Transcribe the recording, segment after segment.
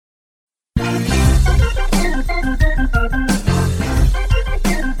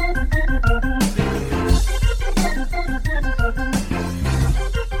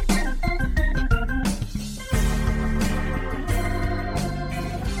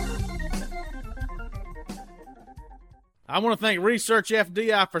I want to thank Research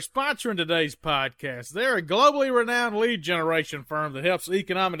FDI for sponsoring today's podcast. They're a globally renowned lead generation firm that helps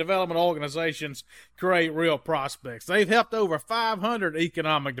economic development organizations create real prospects. They've helped over 500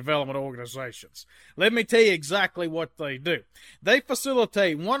 economic development organizations. Let me tell you exactly what they do. They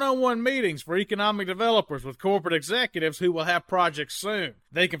facilitate one-on-one meetings for economic developers with corporate executives who will have projects soon.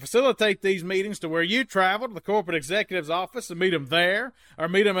 They can facilitate these meetings to where you travel to the corporate executive's office and meet them there, or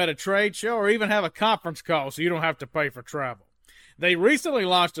meet them at a trade show, or even have a conference call so you don't have to pay for travel. They recently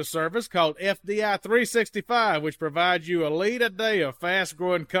launched a service called FDI 365, which provides you a lead a day of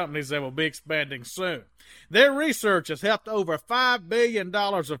fast-growing companies that will be expanding soon. Their research has helped over $5 billion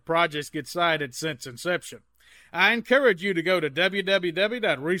of projects get sited since inception. I encourage you to go to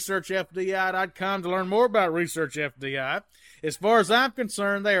www.researchfdi.com to learn more about Research FDI. As far as I'm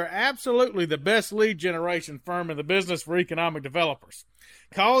concerned, they are absolutely the best lead generation firm in the business for economic developers.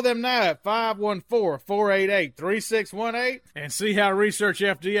 Call them now at 514-488-3618 and see how Research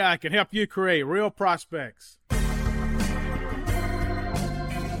FDI can help you create real prospects.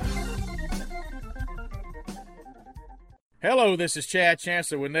 Hello, this is Chad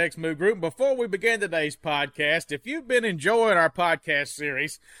Chancellor with Next Move Group. Before we begin today's podcast, if you've been enjoying our podcast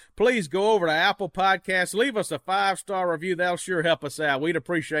series, please go over to Apple Podcasts, leave us a 5-star review. That'll sure help us out. We'd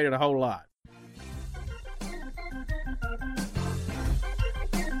appreciate it a whole lot.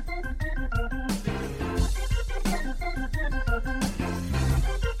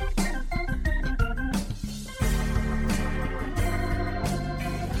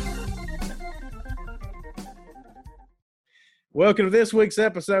 Welcome to this week's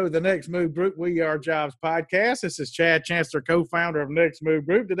episode of the Next Move Group We Are Jobs podcast. This is Chad Chancellor, co-founder of Next Move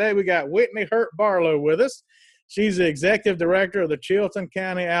Group. Today we got Whitney Hurt Barlow with us. She's the executive director of the Chilton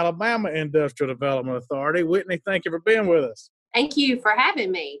County, Alabama Industrial Development Authority. Whitney, thank you for being with us. Thank you for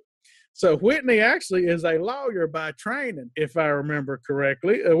having me. So Whitney actually is a lawyer by training, if I remember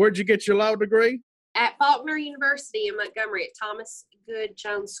correctly. Where'd you get your law degree? At Faulkner University in Montgomery at Thomas Good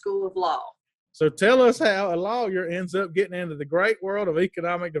Jones School of Law. So tell us how a lawyer ends up getting into the great world of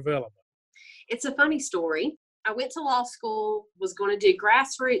economic development. It's a funny story. I went to law school, was going to do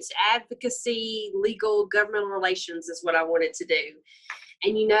grassroots advocacy, legal, governmental relations is what I wanted to do.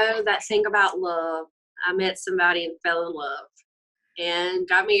 And you know that thing about love, I met somebody and fell in love and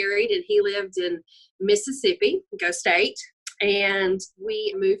got married, and he lived in Mississippi, Go State. And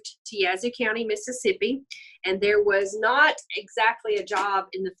we moved to Yazoo County, Mississippi, and there was not exactly a job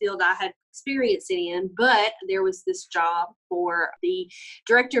in the field I had experience in, but there was this job for the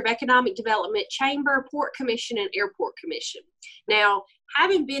Director of Economic Development, Chamber, Port Commission, and Airport Commission. Now,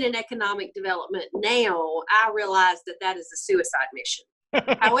 having been in economic development now, I realize that that is a suicide mission.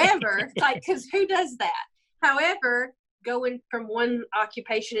 However, because who does that? However, going from one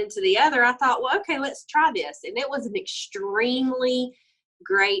occupation into the other, I thought, well, okay, let's try this. And it was an extremely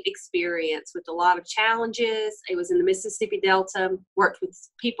great experience with a lot of challenges. It was in the Mississippi Delta, worked with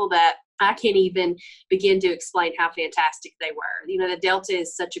people that I can't even begin to explain how fantastic they were. You know, the Delta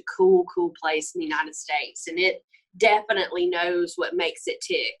is such a cool place in the United States, and it definitely knows what makes it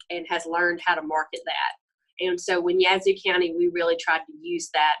tick and has learned how to market that. And so when Yazoo County, we really tried to use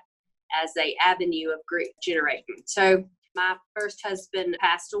that as a avenue of group generating. So my first husband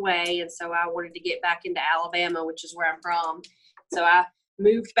passed away, and so I wanted to get back into Alabama, which is where I'm from. So I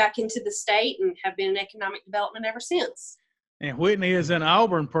moved back into the state and have been in economic development ever since. And Whitney is an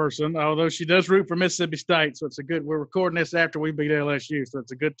Auburn person, although she does root for Mississippi State. So we're recording this after we beat LSU. So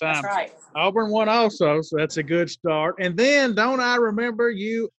it's a good time. That's right. Auburn won also. So that's a good start. And then don't I remember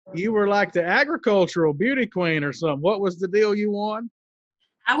you were like the agricultural beauty queen or something. What was the deal you won?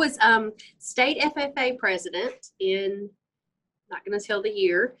 I was state FFA president in, not going to tell the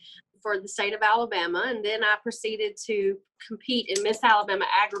year, for the state of Alabama. And then I proceeded to compete in Miss Alabama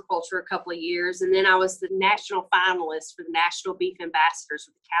Agriculture a couple of years. And then I was the national finalist for the National Beef Ambassadors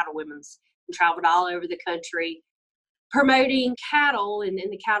with the Cattlewomen's, and traveled all over the country promoting cattle and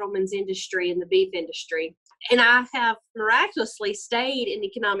in the cattlemen's industry and the beef industry. And I have miraculously stayed in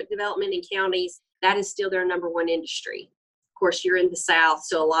economic development in counties that is still their number one industry. Of course, you're in the South,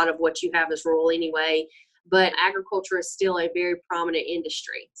 so a lot of what you have is rural anyway. But agriculture is still a very prominent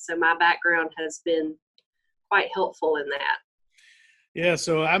industry. So my background has been quite helpful in that. Yeah,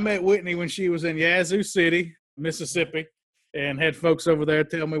 so I met Whitney when she was in Yazoo City, Mississippi. and had folks over there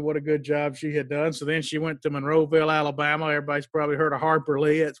tell me what a good job she had done. So then she went to Monroeville, Alabama. Everybody's probably heard of Harper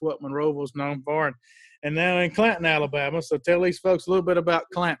Lee. That's what Monroeville's known for. And now in Clanton, Alabama. So tell these folks a little bit about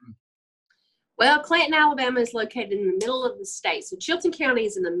Clanton. Well, Clanton, Alabama is located in the middle of the state. So Chilton County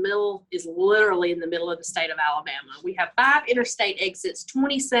is literally in the middle of the state of Alabama. We have 5 interstate exits,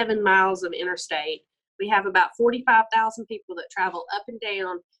 27 miles of interstate. We have about 45,000 people that travel up and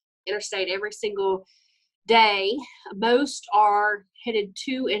down interstate every single day. Most are headed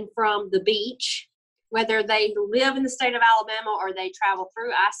to and from the beach, whether they live in the state of Alabama or they travel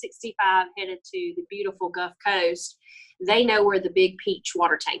through I-65 headed to the beautiful Gulf Coast. They know where the Big Peach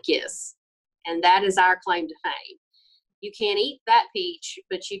water tank is. And that is our claim to fame. You can't eat that peach,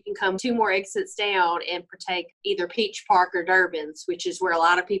 but you can come 2 more exits down and partake either Peach Park or Durbin's, which is where a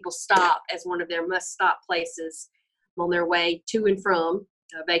lot of people stop as one of their must-stop places on their way to and from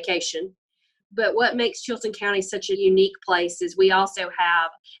vacation. But what makes Chilton County such a unique place is we also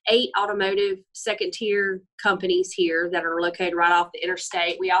have 8 automotive second-tier companies here that are located right off the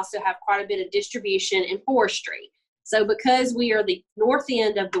interstate. We also have quite a bit of distribution and forestry. So because we are the north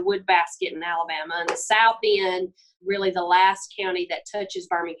end of the wood basket in Alabama and the south end, really the last county that touches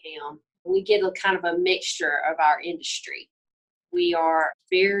Birmingham, we get a kind of a mixture of our industry. We are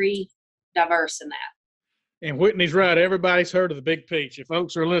very diverse in that. And Whitney's right. Everybody's heard of the Big Peach. If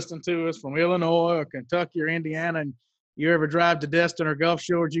folks are listening to us from Illinois or Kentucky or Indiana, and you ever drive to Destin or Gulf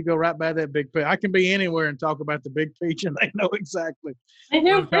Shores, you go right by that Big Peach. I can be anywhere and talk about the Big Peach, and they know exactly. They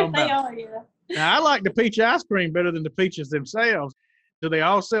know where they are, yeah. Now, I like the peach ice cream better than the peaches themselves. Do they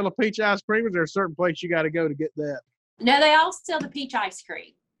all sell a peach ice cream, or is there a certain place you got to go to get that? No, they all sell the peach ice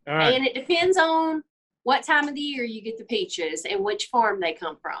cream. All right. And it depends on what time of the year you get the peaches and which farm they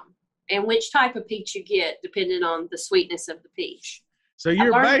come from and which type of peach you get, depending on the sweetness of the peach. So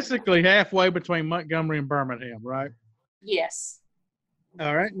you're basically halfway between Montgomery and Birmingham, right? Yes.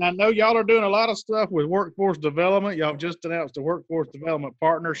 All right. Now, I know y'all are doing a lot of stuff with workforce development. Y'all just announced a workforce development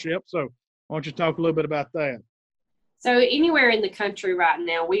partnership. So why don't you talk a little bit about that? So anywhere in the country right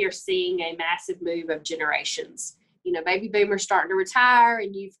now, we are seeing a massive move of generations. You know, baby boomers starting to retire,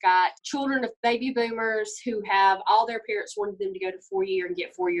 and you've got children of baby boomers who have all their parents wanted them to go to 4-year and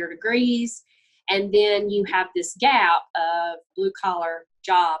get 4-year degrees. And then you have this gap of blue collar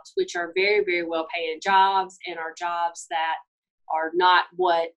jobs, which are very, very well paying jobs and are jobs that are not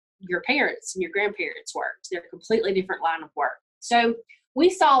what your parents and your grandparents worked. They're a completely different line of work. So we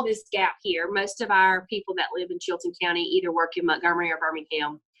saw this gap here. Most of our people that live in Chilton County either work in Montgomery or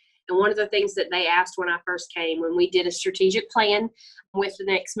Birmingham. And one of the things that they asked when I first came, when we did a strategic plan with the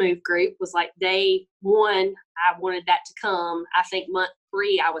Next Move group, was like day 1, I wanted that to come. I think month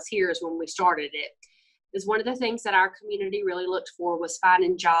 3 I was here is when we started it. Is one of the things that our community really looked for was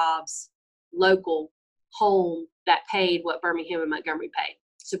finding jobs local, home, that paid what Birmingham and Montgomery paid.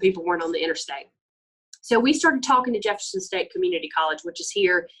 So people weren't on the interstate. So we started talking to Jefferson State Community College, which is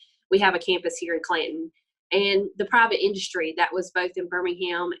here. We have a campus here in Clanton. And the private industry that was both in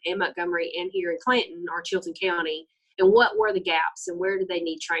Birmingham and Montgomery and here in Clanton or Chilton County. And what were the gaps and where did they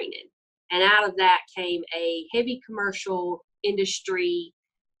need training? And out of that came a heavy commercial industry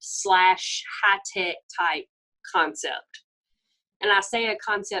 / high-tech type concept. And I say a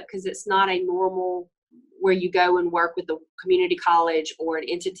concept because it's not a normal where you go and work with the community college or an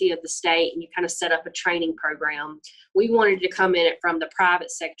entity of the state and you kind of set up a training program. We wanted to come in it from the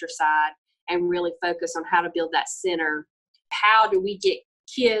private sector side and really focus on how to build that center. How do we get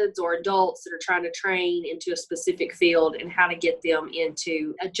kids or adults that are trying to train into a specific field and how to get them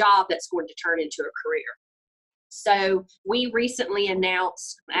into a job that's going to turn into a career? So we recently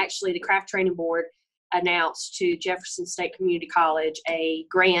announced, actually the Craft Training Board announced to Jefferson State Community College a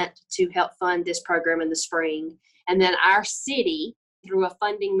grant to help fund this program in the spring. And then our city, through a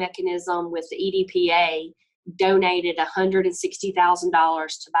funding mechanism with the EDPA, donated $160,000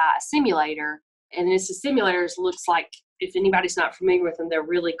 to buy a simulator. And this simulator looks like, if anybody's not familiar with them, they're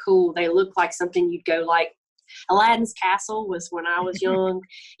really cool. They look like something you'd go like Aladdin's Castle was when I was young,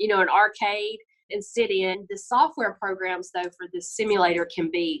 you know, an arcade and sit in. The software programs, though, for this simulator can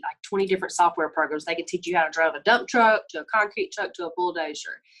be like 20 different software programs. They can teach you how to drive a dump truck, to a concrete truck, to a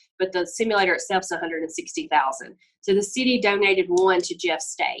bulldozer. But the simulator itself is $160,000. So the city donated one to Jeff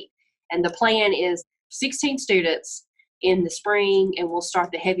State. And the plan is 16 students in the spring, and we'll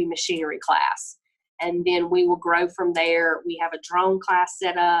start the heavy machinery class. And then we will grow from there. We have a drone class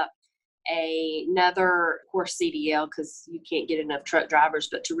set up, another, of course, CDL, because you can't get enough truck drivers,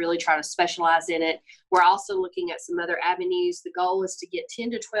 but to really try to specialize in it. We're also looking at some other avenues. The goal is to get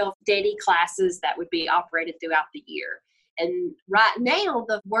 10 to 12 steady classes that would be operated throughout the year. And right now,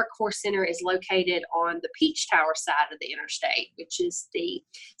 the Workforce Center is located on the Peach Tower side of the interstate, which is the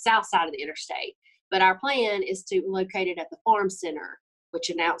south side of the interstate. But our plan is to locate it at the Farm Center, which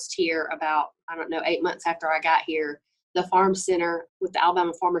announced here about, 8 months after I got here. The Farm Center with the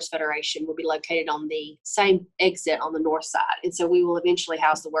Alabama Farmers Federation will be located on the same exit on the north side. And so we will eventually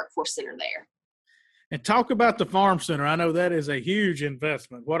house the Workforce Center there. And talk about the Farm Center. I know that is a huge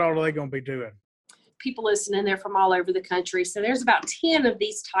investment. What all are they going to be doing? People listening there from all over the country. So there's about 10 of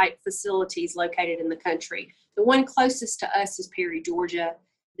these type facilities located in the country. The one closest to us is Perry, Georgia.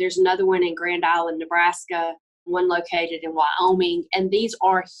 There's another one in Grand Island, Nebraska, one located in Wyoming. And these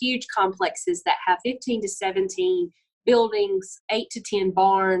are huge complexes that have 15 to 17 buildings, 8 to 10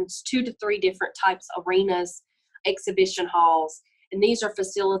 barns, 2 to 3 different types of arenas, exhibition halls. And these are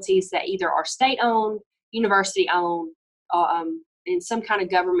facilities that either are state-owned, university-owned, in some kind of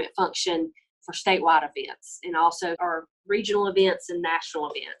government function for statewide events, and also our regional events and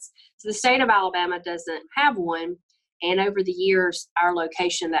national events. So the state of Alabama doesn't have one. And over the years, our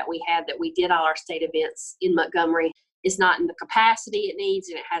location that we had that we did all our state events in Montgomery is not in the capacity it needs,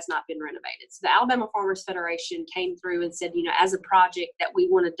 and it has not been renovated. So the Alabama Farmers Federation came through and said, as a project that we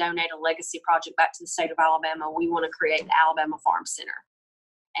want to donate a legacy project back to the state of Alabama, we want to create the Alabama Farm Center.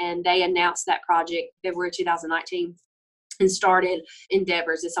 And they announced that project February 2019 and started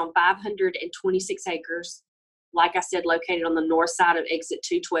endeavors. It's on 526 acres, like I said, located on the north side of exit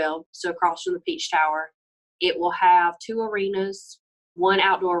 212, so across from the Peach Tower. It will have 2 arenas, 1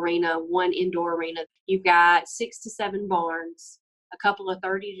 outdoor arena, 1 indoor arena. You've got 6 to 7 barns, a couple of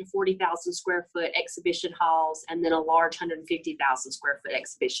 30 to 40,000 square foot exhibition halls, and then a large 150,000 square foot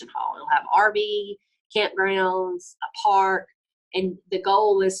exhibition hall. It'll have RV, campgrounds, a park, and the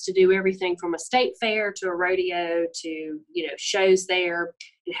goal is to do everything from a state fair to a rodeo to, shows there.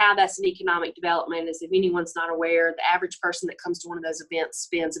 And how that's an economic development is, if anyone's not aware, the average person that comes to one of those events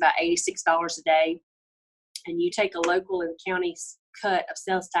spends about $86 a day. And you take a local and county's cut of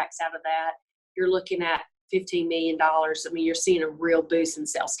sales tax out of that, you're looking at $15 million. You're seeing a real boost in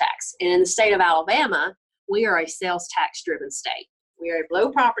sales tax. And in the state of Alabama, we are a sales tax driven state. We are a low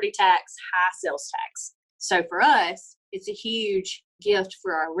property tax, high sales tax. So for us, it's a huge gift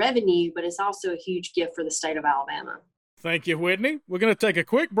for our revenue, but it's also a huge gift for the state of Alabama. Thank you, Whitney. We're going to take a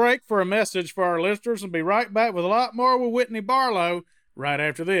quick break for a message for our listeners and be right back with a lot more with Whitney Barlow right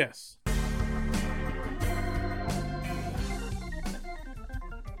after this.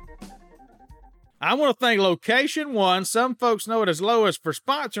 I want to thank Location One, some folks know it as Lois, for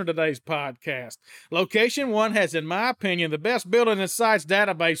sponsoring today's podcast. Location One has, in my opinion, the best building and sites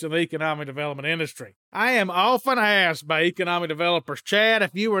database in the economic development industry. I am often asked by economic developers, Chad,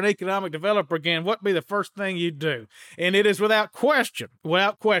 if you were an economic developer again, what'd be the first thing you'd do? And it is without question,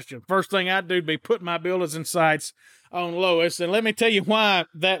 first thing I'd do would be put my buildings and sites on Lois. And let me tell you why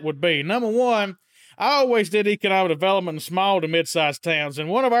that would be. Number one, I always did economic development in small to mid-sized towns, and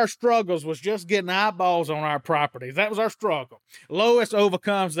one of our struggles was just getting eyeballs on our properties. That was our struggle. Lois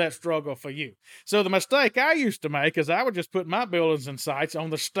overcomes that struggle for you. So the mistake I used to make is I would just put my buildings and sites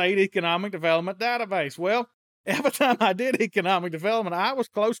on the state economic development database. Well, every time I did economic development, I was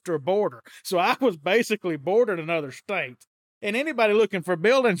close to a border. So I was basically bordered another state. And anybody looking for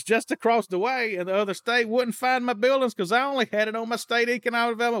buildings just across the way in the other state wouldn't find my buildings because I only had it on my state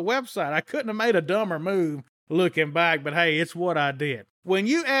economic development website. I couldn't have made a dumber move looking back, but hey, it's what I did. When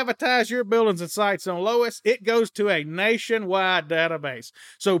you advertise your buildings and sites on Lois, it goes to a nationwide database.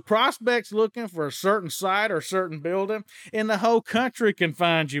 So prospects looking for a certain site or certain building in the whole country can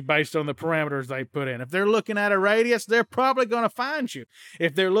find you based on the parameters they put in. If they're looking at a radius, they're probably going to find you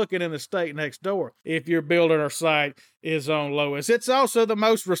if they're looking in the state next door, if your building or site is on Lois. It's also the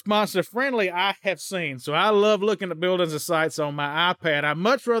most responsive friendly I have seen. So I love looking at buildings and sites on my iPad. I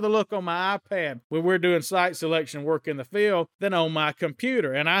much rather look on my iPad when we're doing site selection work in the field than on my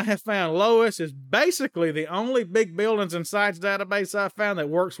computer. And I have found Lois is basically the only big buildings and sites database I found that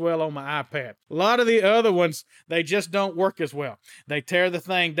works well on my iPad. A lot of the other ones, they just don't work as well. They tear the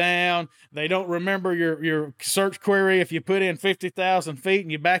thing down. They don't remember your search query. If you put in 50,000 feet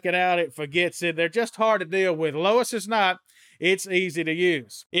and you back it out, it forgets it. They're just hard to deal with. Lois is not. It's easy to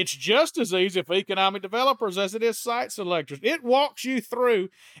use. It's just as easy for economic developers as it is site selectors. It walks you through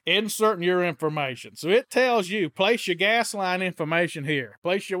inserting your information. So it tells you, place your gas line information here,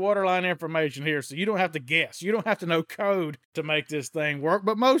 place your water line information here, so you don't have to guess. You don't have to know code to make this thing work.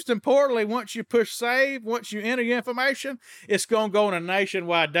 But most importantly, once you push save, once you enter your information, it's going to go in a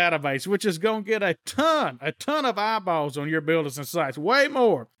nationwide database, which is going to get a ton of eyeballs on your buildings and sites, way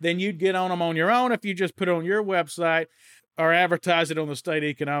more than you'd get on them on your own if you just put it on your website or advertise it on the state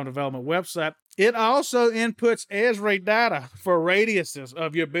economic development website. It also inputs Esri data for radiuses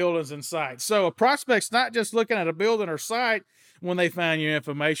of your buildings and sites. So a prospect's not just looking at a building or site when they find your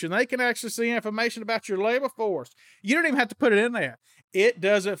information. They can actually see information about your labor force. You don't even have to put it in there. It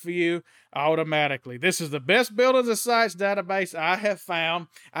does it for you automatically. This is the best buildings and sites database I have found.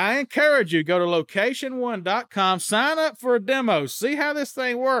 I encourage you, go to location1.com, sign up for a demo, see how this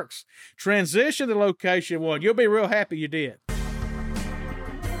thing works. Transition to Location One. You'll be real happy you did.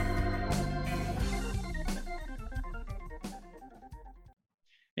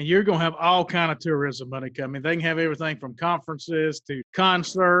 And you're going to have all kind of tourism money coming. They can have everything from conferences to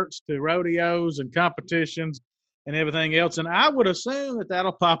concerts to rodeos and competitions and everything else. And I would assume that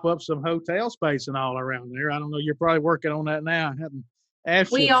that'll pop up some hotel space and all around there. I don't know. You're probably working on that now. I haven't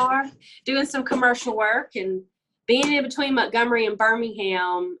asked you. We are doing some commercial work, and being in between Montgomery and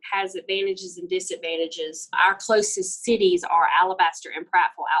Birmingham has advantages and disadvantages. Our closest cities are Alabaster and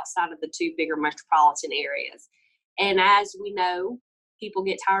Prattville, outside of the two bigger metropolitan areas. And as we know, people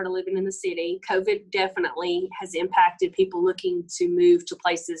get tired of living in the city. COVID definitely has impacted people looking to move to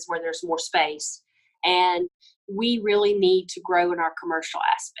places where there's more space. And we really need to grow in our commercial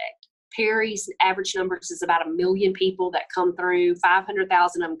aspect. Perry's average numbers is about 1 million people that come through.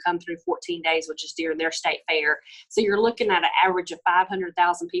 500,000 of them come through 14 days, which is during their state fair. So you're looking at an average of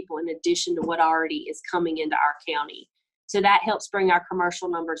 500,000 people in addition to what already is coming into our county. So that helps bring our commercial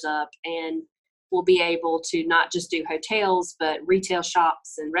numbers up, and we'll be able to not just do hotels, but retail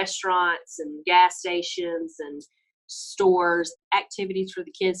shops and restaurants and gas stations and stores, activities for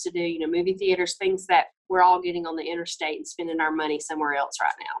the kids to do, movie theaters, things that we're all getting on the interstate and spending our money somewhere else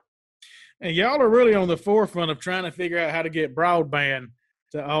right now. And y'all are really on the forefront of trying to figure out how to get broadband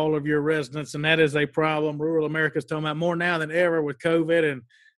to all of your residents, and that is a problem rural America's talking about more now than ever with COVID and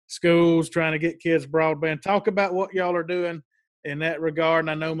schools trying to get kids broadband. Talk about what y'all are doing in that regard. And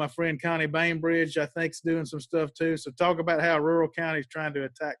I know my friend Connie Bainbridge, I think, is doing some stuff too. So talk about how rural counties trying to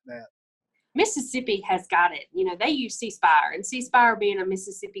attack that. Mississippi has got it. They use C Spire, and C Spire being a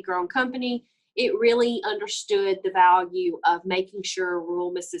Mississippi-grown company, it really understood the value of making sure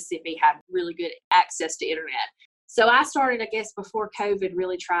rural Mississippi had really good access to internet. So I started, I guess, before COVID,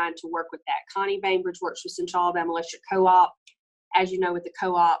 really trying to work with that. Connie Bainbridge works with Central Alabama Electric Co-op. As you know, with the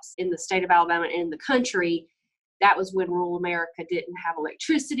co-ops in the state of Alabama and in the country, that was when rural America didn't have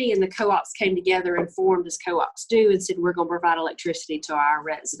electricity, and the co-ops came together and formed as co-ops do and said, we're going to provide electricity to our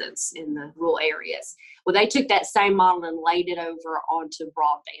residents in the rural areas. Well, they took that same model and laid it over onto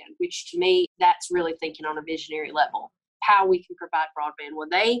broadband, which to me, that's really thinking on a visionary level, how we can provide broadband. Well,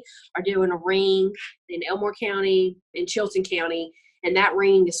 they are doing a ring in Elmore County, in Chilton County, and that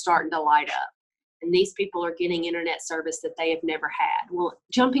ring is starting to light up. And these people are getting internet service that they have never had. Well,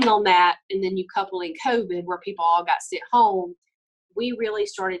 jumping on that, and then you couple in COVID where people all got sent home, we really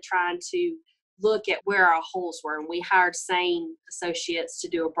started trying to look at where our holes were. And we hired SANE associates to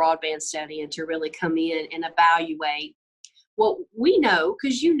do a broadband study and to really come in and evaluate what we know,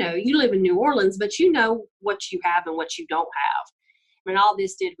 because you live in New Orleans, but you know what you have and what you don't have. All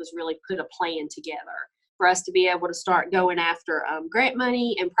this did was really put a plan together for us to be able to start going after grant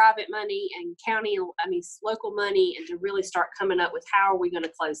money and private money and local money, and to really start coming up with how are we going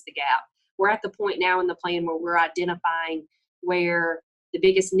to close the gap. We're at the point now in the plan where we're identifying where the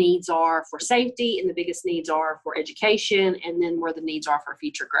biggest needs are for safety and the biggest needs are for education, and then where the needs are for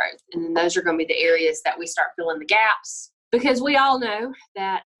future growth. And then those are going to be the areas that we start filling the gaps, because we all know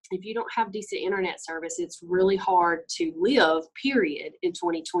that if you don't have decent internet service, it's really hard to live, period, in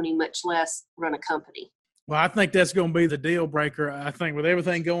 2020, much less run a company. Well, I think that's going to be the deal breaker. I think with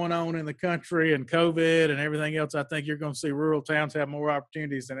everything going on in the country and COVID and everything else, I think you're going to see rural towns have more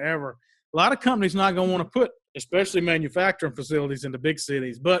opportunities than ever. A lot of companies not going to want to put, especially manufacturing facilities, into big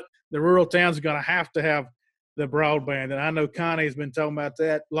cities, but the rural towns are going to have the broadband. And I know Connie has been talking about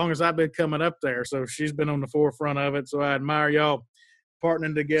that as long as I've been coming up there. So she's been on the forefront of it. So I admire y'all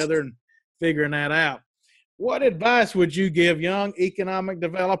partnering together and figuring that out. What advice would you give young economic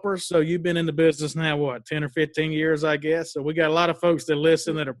developers? So you've been in the business now, 10 or 15 years, I guess. So we got a lot of folks that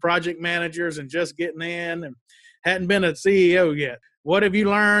listen that are project managers and just getting in and hadn't been a CEO yet. What have you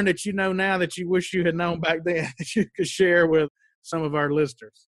learned that you know now that you wish you had known back then that you could share with some of our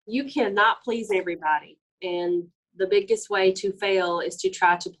listeners? You cannot please everybody. And the biggest way to fail is to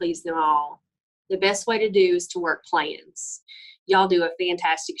try to please them all. The best way to do is to work plans. Y'all do a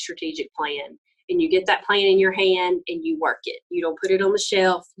fantastic strategic plan. And you get that plan in your hand and you work it. You don't put it on the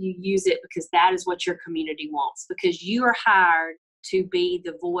shelf. You use it because that is what your community wants, because you are hired to be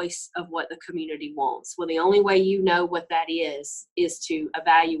the voice of what the community wants. Well, the only way you know what that is to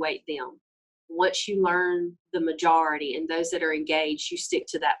evaluate them. once you learn the majority and those that are engaged, you stick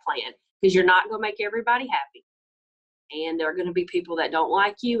to that plan, because you're not going to make everybody happy. And there are going to be people that don't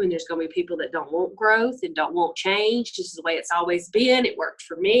like you, and there's going to be people that don't want growth and don't want change. This is the way it's always been. It worked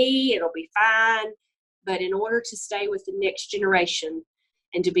for me. It'll be fine. But in order to stay with the next generation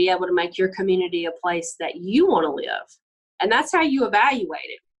and to be able to make your community a place that you want to live, and that's how you evaluate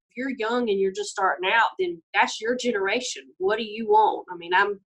it. If you're young and you're just starting out, then that's your generation. What do you want? I mean,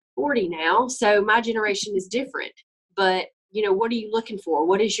 I'm 40 now, so my generation is different. But, you know, what are you looking for?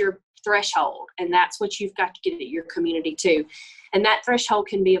 What is your threshold? And that's what you've got to get at your community too. And that threshold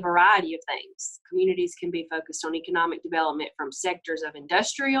can be a variety of things. Communities can be focused on economic development from sectors of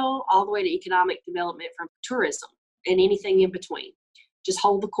industrial all the way to economic development from tourism and anything in between. Just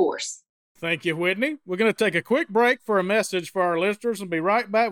hold the course. Thank you, Whitney. We're going to take a quick break for a message for our listeners and be right back.